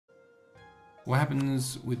What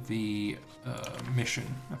happens with the mission?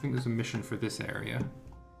 I think there's a mission for this area.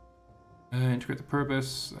 Integrate the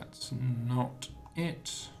purpose. That's not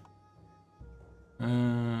it.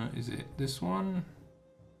 Is it this one?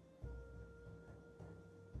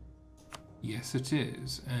 Yes, it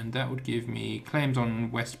is. And that would give me claims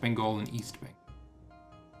on West Bengal and East Bengal.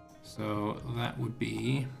 So that would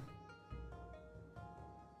be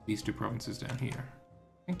these two provinces down here.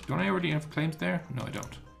 Don't I already have claims there? No, I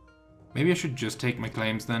don't. Maybe I should just take my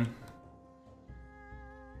claims then.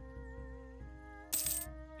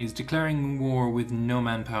 Is declaring war with no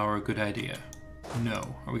manpower a good idea? No.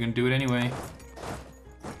 Are we going to do it anyway?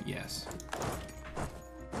 Yes.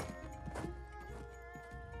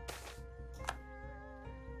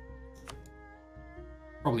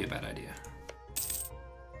 Probably a bad idea.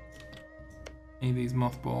 Any of these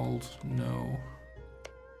mothballed? No.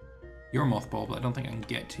 You're mothballed, but I don't think I can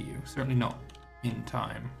get to you. Certainly not in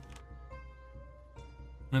time.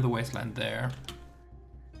 Another wasteland there.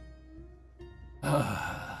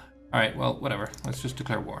 Alright, well, whatever. Let's just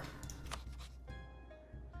declare war.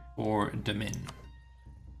 For Damin.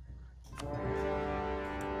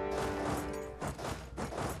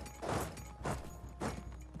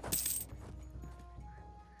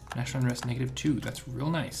 National unrest -2. That's real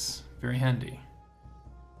nice. Very handy.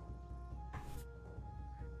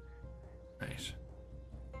 Right.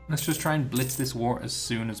 Let's just try and blitz this war as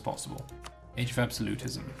soon as possible. Age of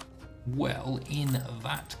absolutism. Well, in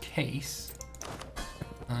that case,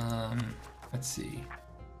 let's see.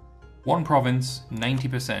 One province,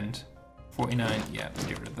 90%, 49. Yeah, let's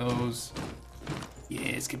get rid of those.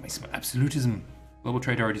 Yes, get me some absolutism. Global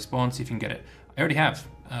trade already spawned. See if you can get it. I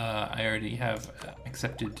already have.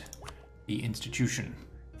 Accepted the institution.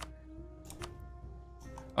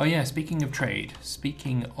 Oh yeah, speaking of trade.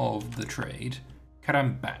 Speaking of the trade.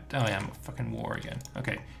 Karambat. Oh, I am at fucking war again.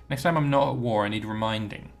 Okay, next time I'm not at war, I need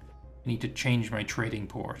reminding. I need to change my trading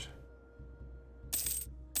port.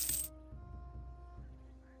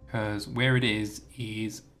 Because where it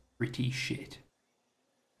is pretty shit.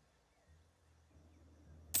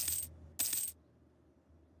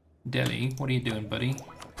 Delhi, what are you doing, buddy?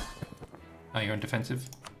 Oh, you're on defensive.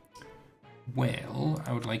 Well,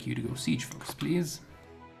 I would like you to go siege focus, please.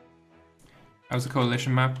 How's the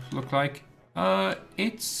coalition map look like?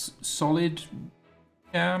 It's solid.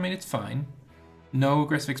 Yeah, I mean, it's fine. No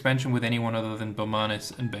aggressive expansion with anyone other than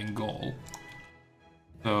Bamanis and Bengal.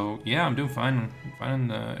 So, yeah, I'm doing fine. I'm fine on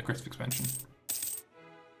the aggressive expansion.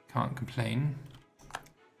 Can't complain.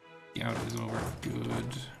 The out is over.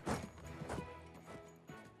 Good.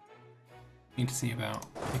 Need to see about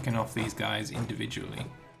picking off these guys individually.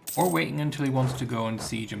 Or waiting until he wants to go and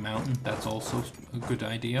siege a mountain. That's also a good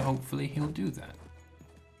idea. Hopefully he'll do that.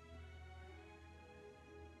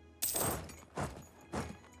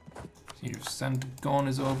 Siege of Santagon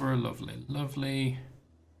is over. Lovely, lovely.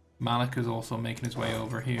 Malik is also making his way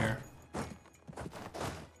over here.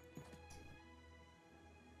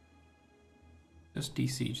 Just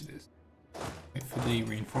de-siege this. Wait for the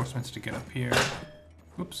reinforcements to get up here.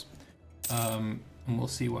 Oops. And we'll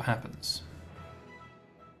see what happens.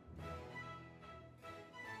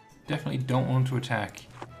 Definitely don't want to attack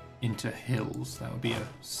into hills. That would be a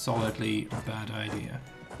solidly bad idea.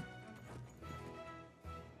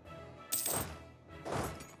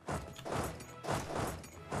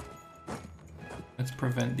 Let's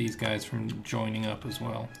prevent these guys from joining up as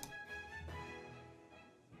well.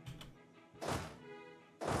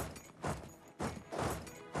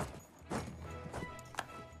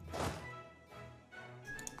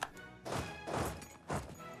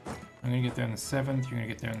 I'm gonna get there on the 7th, you're gonna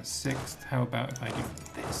get there on the 6th. How about if I do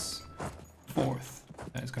this? 4th.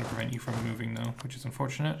 That is gonna prevent you from moving though, which is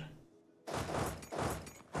unfortunate.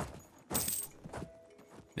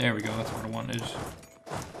 There we go, that's what I wanted.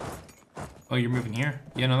 Oh, you're moving here?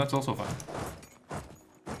 Yeah, no, that's also fine.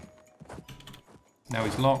 Now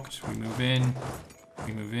he's locked, we move in.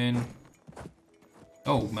 We move in.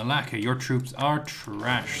 Oh, Malacca, your troops are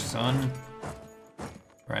trash, son.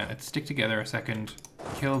 Right, let's stick together a second.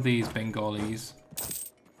 Kill these Bengalis.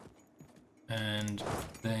 And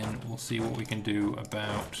then we'll see what we can do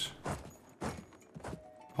about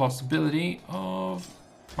possibility of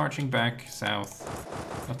marching back south.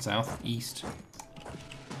 Not south, east.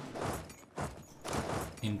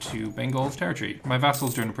 Into Bengal's territory. My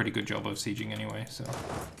vassal's doing a pretty good job of sieging anyway, so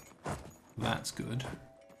that's good.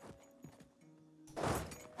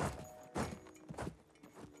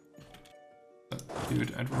 But,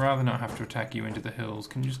 dude, I'd rather not have to attack you into the hills.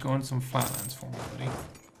 Can you just go on some flatlands for me, buddy?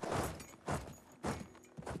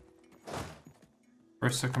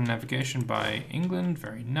 First circumnavigation by England,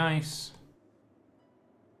 very nice.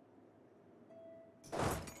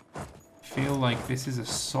 feel like this is a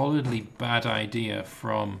solidly bad idea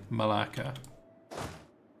from Malacca.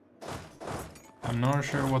 I'm not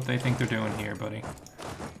sure what they think they're doing here, buddy.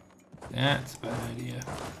 That's a bad idea.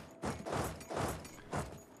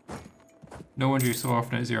 No wonder you're so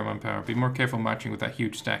often at 0 manpower. Be more careful marching with that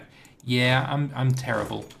huge stack. Yeah, I'm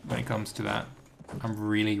terrible when it comes to that. I'm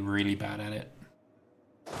really, really bad at it.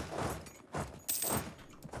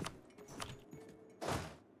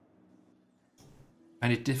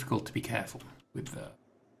 And it's difficult to be careful with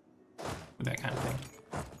that kind of thing.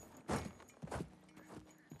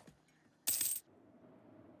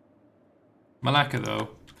 Malacca, though,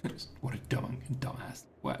 what a dumbass.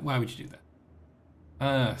 Why would you do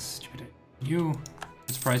that? Stupid. I'm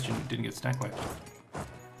surprised you didn't get stack wiped.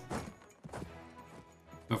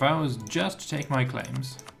 So if I was just to take my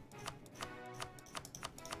claims...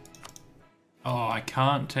 Oh, I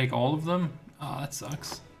can't take all of them? Oh, that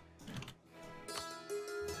sucks.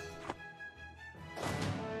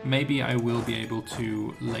 Maybe I will be able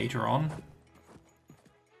to later on,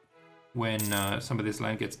 when some of this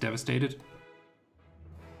land gets devastated.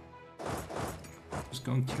 Just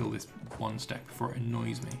go and kill this one stack before it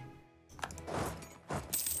annoys me.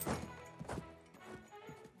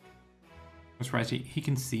 I'm surprised he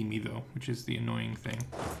can see me though, which is the annoying thing.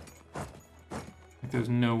 Like, there's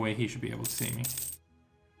no way he should be able to see me.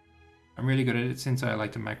 I'm really good at it since I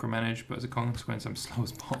like to micromanage, but as a consequence I'm slow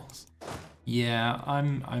as balls. Yeah,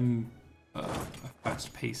 I'm a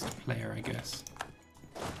fast-paced player, I guess.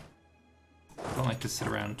 Don't like to sit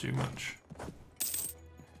around too much.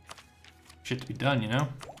 Shit to be done, you know?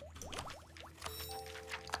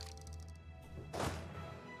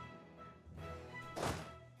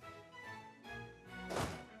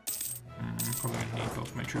 I'm probably gonna need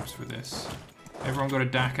both my troops for this. Everyone go to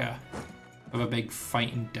Dhaka. I have a big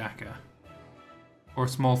fight in Dhaka. Or a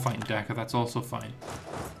small fight in Dhaka, that's also fine.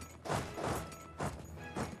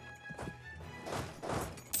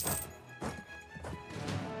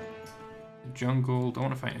 Jungle, don't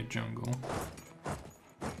want to fight in a jungle.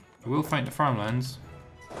 I will fight in the farmlands.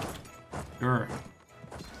 Sure.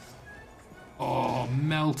 Oh,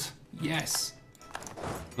 melt! Yes!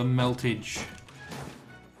 The meltage.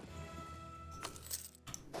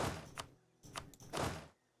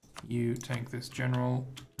 You tank this general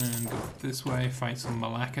and go this way, fight some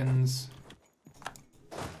Malaccans.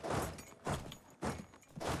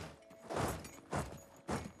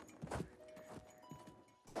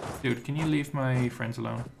 Dude, can you leave my friends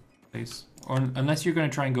alone, please? Or unless you're going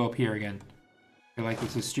to try and go up here again. I feel like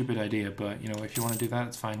it's a stupid idea, but, you know, if you want to do that,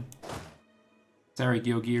 it's fine. Sorry,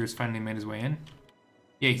 Gear's finally made his way in.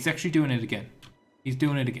 Yeah, he's actually doing it again. He's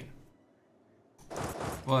doing it again.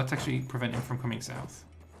 Well, that's actually prevent him from coming south.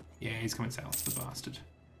 Yeah, he's coming south, the bastard.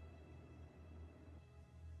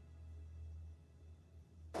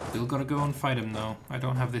 Still gotta go and fight him, though. I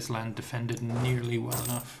don't have this land defended nearly well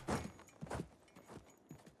enough.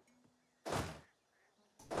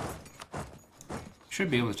 Should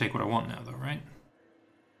be able to take what I want now, though, right?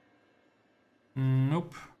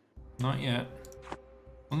 Nope. Not yet.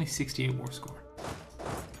 Only 68 war score.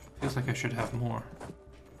 Feels like I should have more.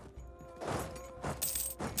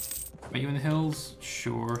 Are you in the hills?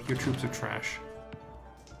 Sure. Your troops are trash.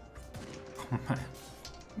 Oh man.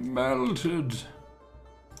 Melted!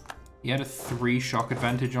 He had a 3 shock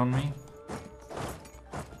advantage on me.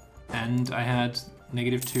 And I had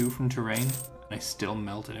 -2 from terrain. And I still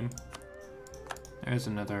melted him. There's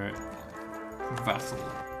another vassal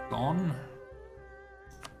gone.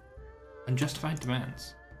 Unjustified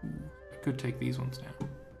demands. Ooh, I could take these ones down.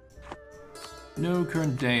 No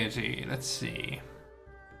current deity. Let's see.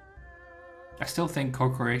 I still think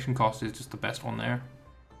co-creation cost is just the best one there.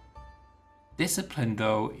 Discipline,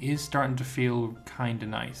 though, is starting to feel kind of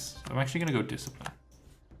nice. So I'm actually going to go discipline.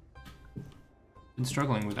 Been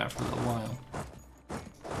struggling with that for a little while.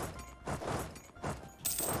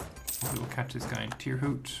 We'll catch this guy in Tier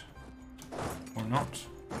Hoot. Or not.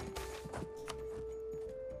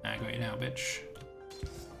 I got you now, bitch.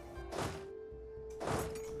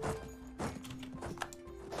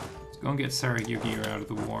 Let's go and get Saragugir out of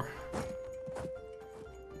the war.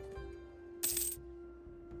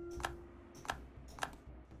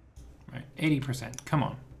 Right, 80%. Come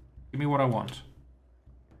on. Give me what I want.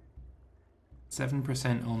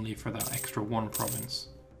 7% only for that extra 1 province.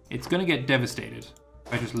 It's gonna get devastated.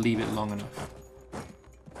 If I just leave it long enough.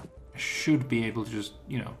 I should be able to just,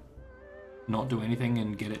 you know, not do anything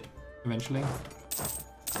and get it eventually.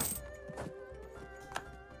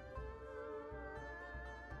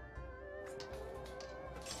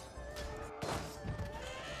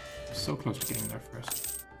 So close to getting there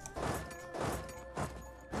first.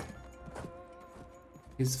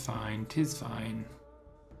 'Tis fine, 'tis fine.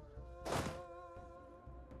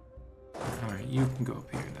 Alright, you can go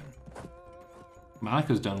up here then.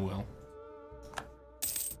 Malika's done well.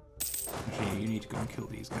 Actually, you need to go and kill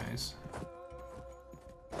these guys.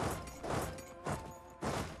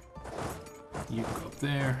 You go up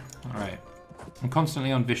there. Alright. I'm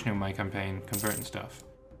constantly on Vishnu in my campaign, converting stuff.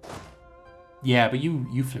 Yeah, but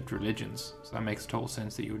you flipped religions, so that makes total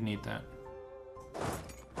sense that you would need that.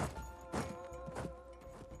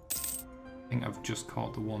 I think I've just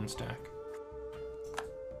caught the one stack.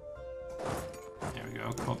 There we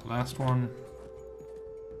go, caught the last one.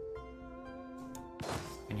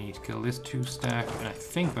 I need to kill this 2 stack, and I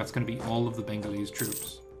think that's going to be all of the Bengalese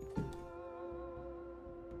troops.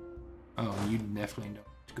 Oh, you definitely don't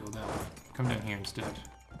need to go that way. Come down here instead.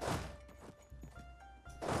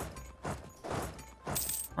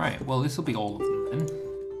 Right, well this will be all of them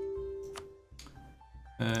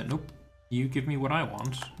then. Nope. You give me what I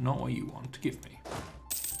want, not what you want to give me.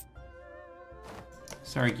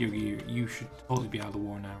 Sorry, Gyugi, you should totally be out of the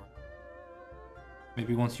war now.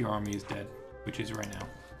 Maybe once your army is dead, which is right now.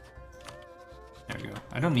 There we go.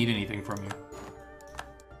 I don't need anything from you.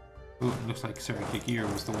 Ooh, it looks like Sir Kikir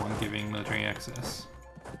was the one giving military access.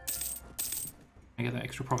 Can I get that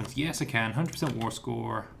extra province? Yes, I can. 100% war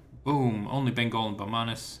score. Boom. Only Bengal and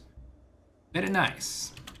Bamanis. Very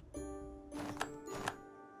nice.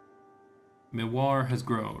 Mewar has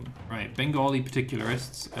grown. Right, Bengali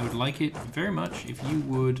particularists. I would like it very much if you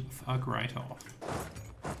would fuck right off.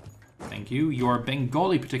 Thank you. You are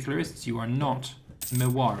Bengali particularists. You are not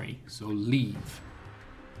Mewari. So leave.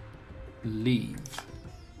 Leave.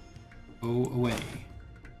 Go away.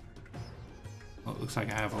 Oh, it looks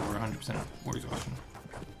like I have over 100% war exhaustion.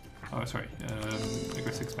 Oh, sorry.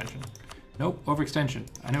 Aggressive expansion. Nope, overextension.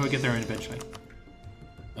 I know I'll get there eventually.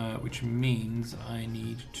 Which means I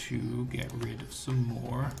need to get rid of some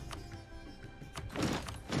more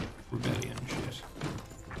rebellion shit.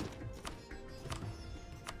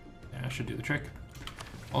 Yeah, I should do the trick.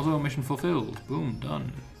 Also, mission fulfilled. Boom,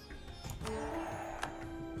 done.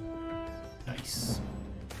 Nice.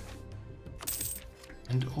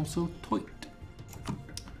 And also toit.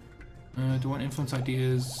 Do I want influence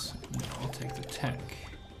ideas? No, I'll take the tech.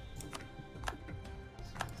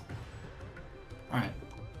 Alright.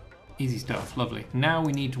 Easy stuff, lovely. Now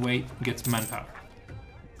we need to wait and get some manpower.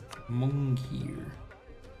 Mung here.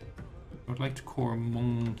 I would like to core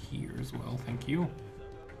Mung here as well, thank you. I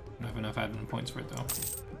don't have enough admin points for it though.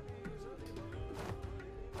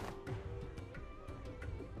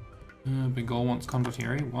 Bengal wants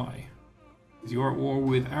condottieri, why? Because you're at war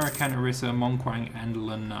with Arakan, Orissa, Mongkwang, and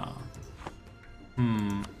Lana.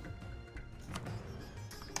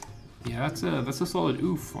 Yeah, that's a solid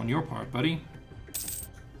oof on your part, buddy.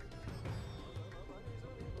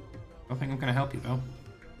 I don't think I'm gonna help you though.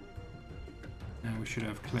 Now we should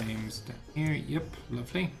have claims down here. Yep,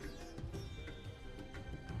 lovely.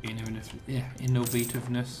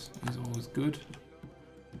 Innovativeness is always good.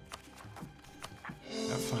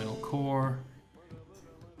 That final core.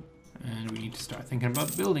 And we need to start thinking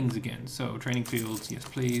about buildings again. So training fields, yes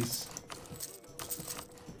please.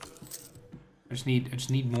 I just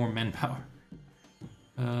need more manpower.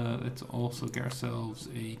 Let's also get ourselves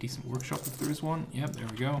a decent workshop if there is one. Yep, there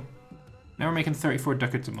we go. Now we're making 34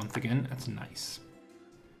 ducats a month again. That's nice.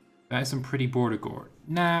 That is some pretty border gore.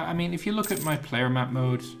 Nah, I mean, if you look at my player map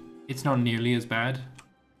mode, it's not nearly as bad.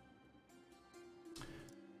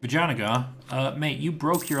 Vijayanagar, mate, you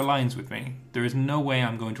broke your alliance with me. There is no way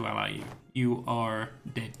I'm going to ally you. You are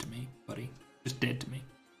dead to me, buddy. Just dead to me.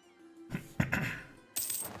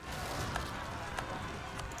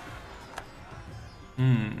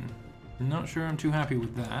 Not sure I'm too happy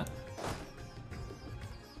with that.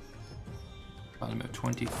 I'm at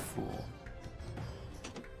 24.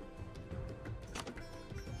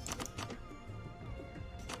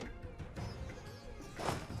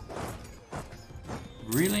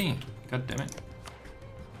 Really? God damn it.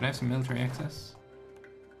 Can I have some military access?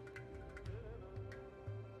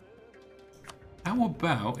 How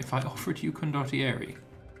about if I offered you condottieri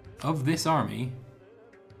of this army,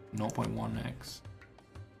 0.1x?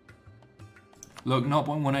 Look,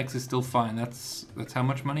 0.1x is still fine. That's how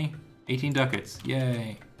much money? 18 ducats.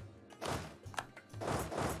 Yay.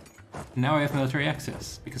 Now I have military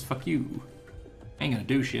access, because fuck you. I ain't gonna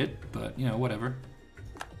do shit, but, you know, whatever.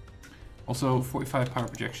 Also, 45 power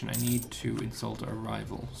projection. I need to insult our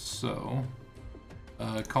rival, so...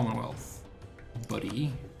 Commonwealth.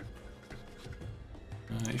 Buddy.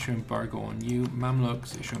 Issue embargo on you.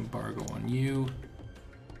 Mamluks, issue embargo on you.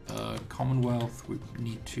 Commonwealth, we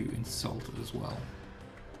need to insult as well.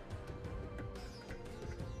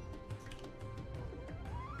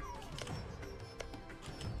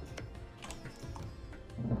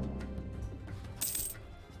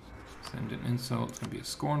 insult. It's going to be a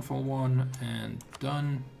scornful one, and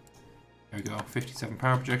done. There we go, 57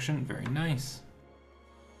 power projection, very nice.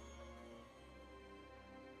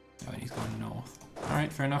 Oh, he's going north.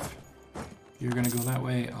 Alright, fair enough. You're going to go that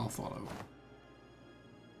way, I'll follow.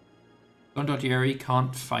 Gondottieri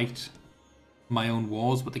can't fight my own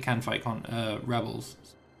wars, but they can fight rebels.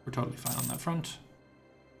 We're totally fine on that front.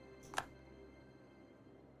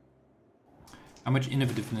 How much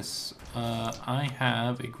innovativeness? I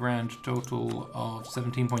have a grand total of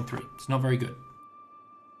 17.3. It's not very good.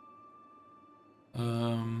 Who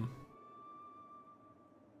am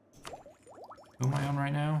I on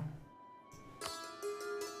right now?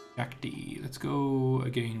 Shakti. Let's go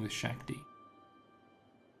again with Shakti.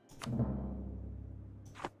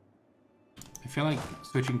 I feel like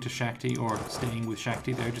switching to Shakti or staying with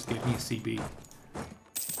Shakti there just gave me a CB.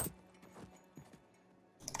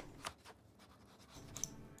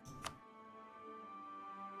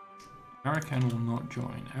 Arakan will not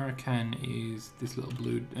join. Arakan is this little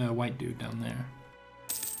blue, white dude down there.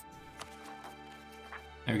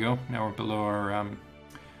 There we go. Now we're below our 100%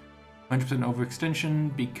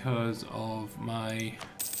 overextension because of my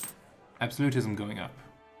absolutism going up.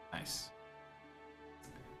 Nice.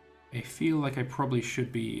 I feel like I probably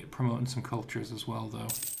should be promoting some cultures as well, though.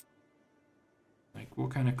 Like,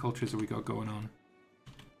 what kind of cultures have we got going on?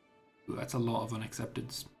 Ooh, that's a lot of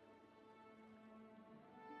unaccepteds.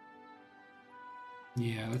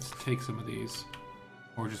 Yeah, let's take some of these.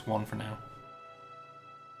 Or just one for now.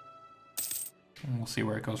 And we'll see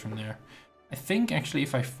where it goes from there. I think, actually,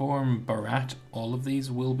 if I form Bharat, all of these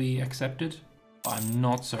will be accepted. But I'm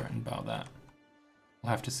not certain about that. We'll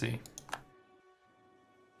have to see.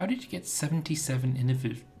 How did you get 77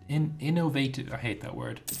 innovative? I hate that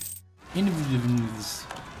word. Innovatives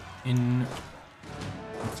in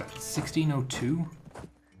what's that? 1602.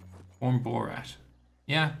 Form Borat.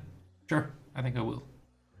 Yeah, sure. I think I will.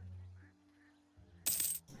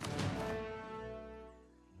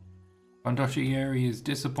 Gondottieri is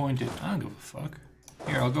disappointed. I don't give a fuck.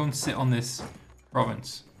 Here, I'll go and sit on this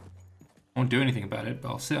province. Won't do anything about it, but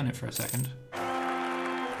I'll sit on it for a second.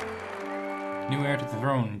 New heir to the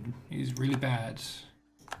throne. He's really bad.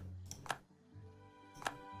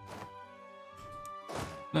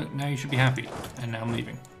 Look, now you should be happy. And now I'm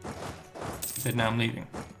leaving. I said now I'm leaving.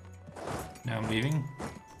 Now I'm leaving.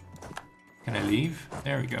 Can I leave?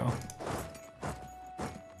 There we go.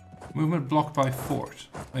 Movement blocked by fort.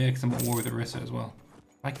 Oh yeah, because I'm at war with Orissa as well.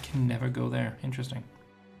 I can never go there. Interesting.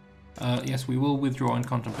 Yes, we will withdraw in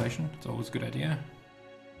contemplation. It's always a good idea.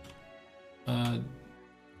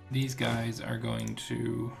 These guys are going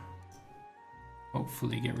to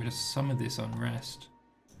hopefully get rid of some of this unrest.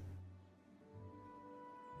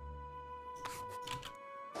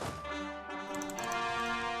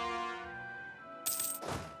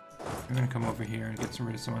 I'm going to come over here and get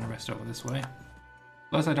rid of some unrest over this way.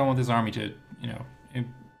 Plus, I don't want this army to, you know,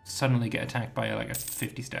 suddenly get attacked by like a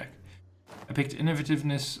 50 stack. I picked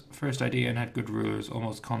innovativeness, first idea, and had good rulers,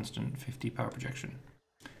 almost constant, 50 power projection.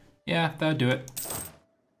 Yeah, that'd do it.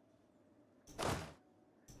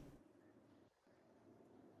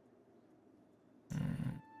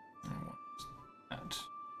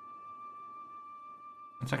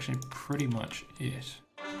 That's actually pretty much it.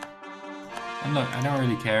 And look, I don't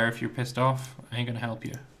really care if you're pissed off. I ain't gonna help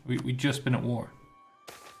you. We just been at war.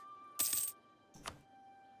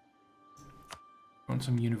 Want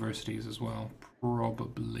some universities as well,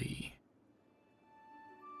 probably.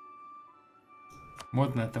 More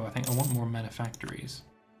than that though, I think I want more manufactories.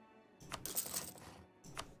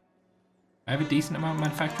 I have a decent amount of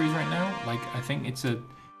manufactories right now. Like, I think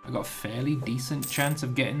I got a fairly decent chance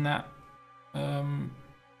of getting that,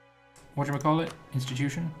 whatchamacallit,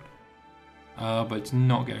 institution. But it's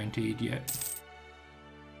not guaranteed yet.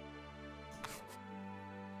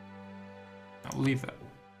 I'll leave that.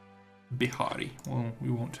 Bihari. Well,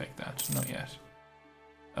 we won't take that. Not yet.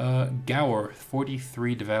 Gaur,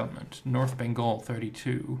 43 development. North Bengal,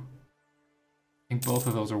 32. I think both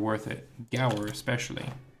of those are worth it. Gaur, especially.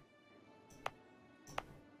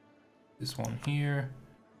 This one here.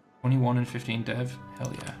 21 and 15 dev.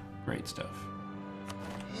 Hell yeah. Great stuff.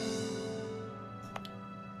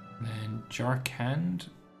 And then Jharkhand.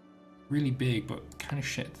 Really big, but kind of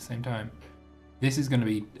shit at the same time. This is going to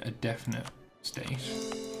be a definite state.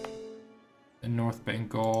 The North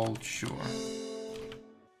Bengal, sure.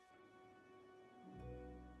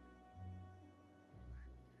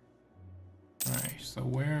 Alright, so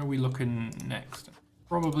where are we looking next?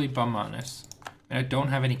 Probably Bamanis. And I don't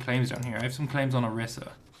have any claims down here. I have some claims on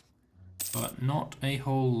Orissa, but not a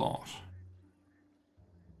whole lot.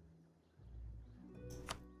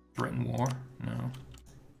 Threaten war? No.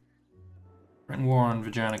 Threaten war on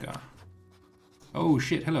Vijayanagar. Oh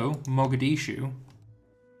shit, hello, Mogadishu.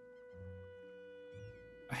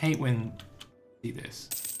 I hate when I see this.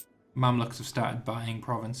 Mamluks have started buying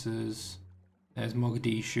provinces. There's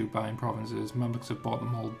Mogadishu buying provinces. Mamluks have bought the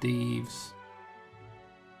Maldives.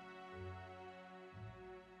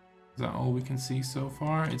 Is that all we can see so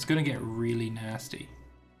far? It's gonna get really nasty.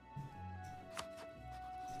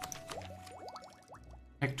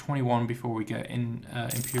 Check 21 before we get in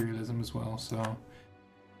imperialism as well, so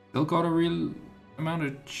they've got a real amount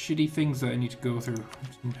of shitty things that I need to go through,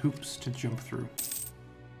 some hoops to jump through.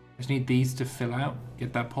 I just need these to fill out,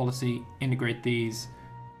 get that policy, integrate these,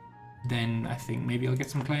 then I think maybe I'll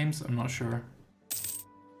get some claims. I'm not sure.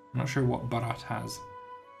 I'm not sure what Bharat has.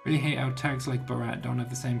 Really hate how tags like Bharat don't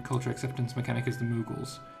have the same culture acceptance mechanic as the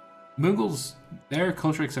Mughals. Mughals, their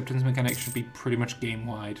culture acceptance mechanic should be pretty much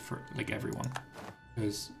game-wide for like everyone.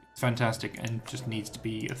 Because it's fantastic and just needs to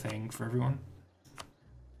be a thing for everyone.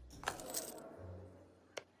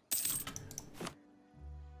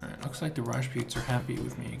 Alright, looks like the Rajputs are happy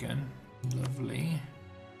with me again. Lovely.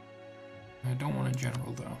 I don't want a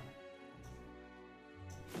general though.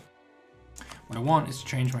 What I want is to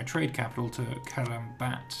change my trade capital to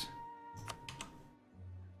Karambat.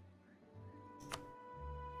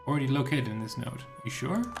 Already located in this node. You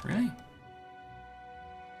sure? Really?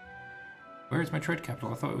 Where is my trade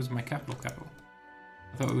capital? I thought it was my capital.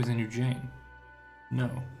 I thought it was in Ujjain.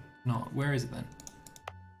 No, not. Where is it then?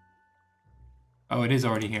 Oh, it is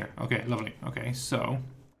already here. Okay, lovely. Okay, so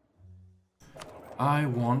I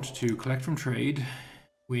want to collect from trade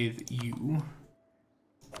with you.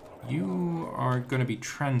 You are going to be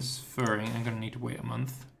transferring. I'm going to need to wait a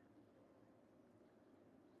month.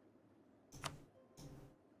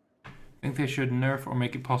 I think they should nerf or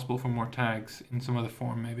make it possible for more tags in some other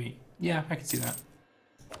form, maybe. Yeah, I can see that.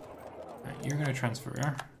 Right, you're going to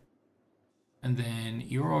transfer. And then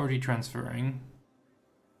you're already transferring.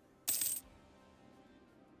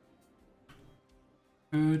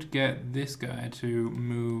 Could get this guy to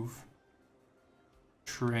move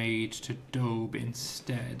trade to Dobe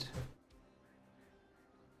instead.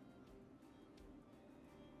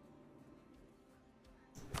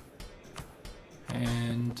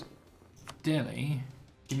 And Delhi,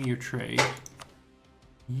 give me your trade.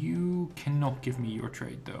 You cannot give me your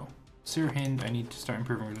trade though. Sirhind, I need to start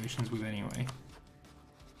improving relations with anyway.